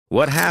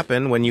What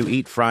happens when you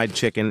eat fried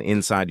chicken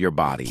inside your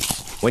body?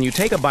 When you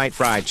take a bite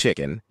fried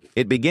chicken,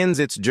 it begins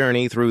its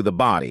journey through the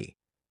body.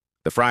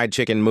 The fried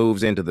chicken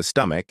moves into the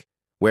stomach,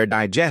 where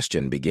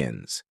digestion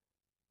begins.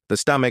 The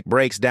stomach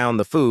breaks down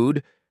the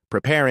food,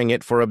 preparing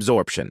it for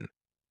absorption.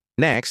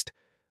 Next,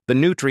 the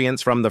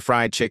nutrients from the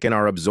fried chicken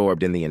are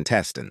absorbed in the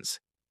intestines.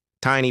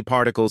 Tiny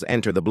particles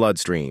enter the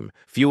bloodstream,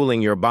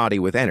 fueling your body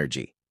with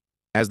energy.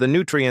 As the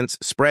nutrients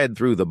spread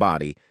through the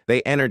body,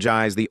 they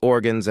energize the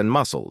organs and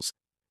muscles,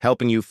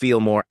 helping you feel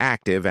more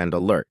active and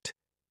alert.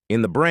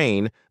 In the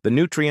brain, the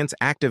nutrients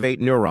activate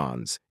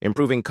neurons,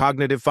 improving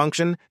cognitive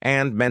function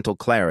and mental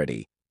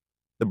clarity.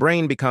 The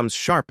brain becomes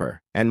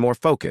sharper and more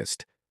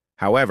focused.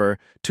 However,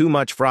 too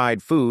much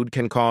fried food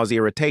can cause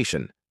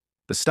irritation.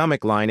 The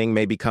stomach lining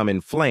may become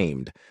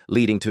inflamed,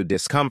 leading to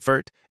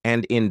discomfort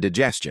and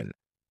indigestion.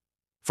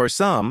 For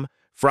some,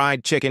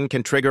 fried chicken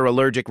can trigger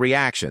allergic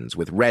reactions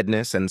with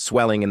redness and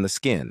swelling in the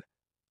skin.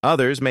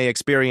 Others may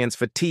experience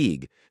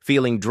fatigue,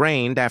 feeling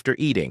drained after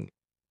eating.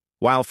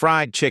 While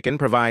fried chicken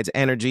provides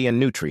energy and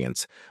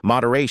nutrients,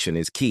 moderation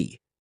is key.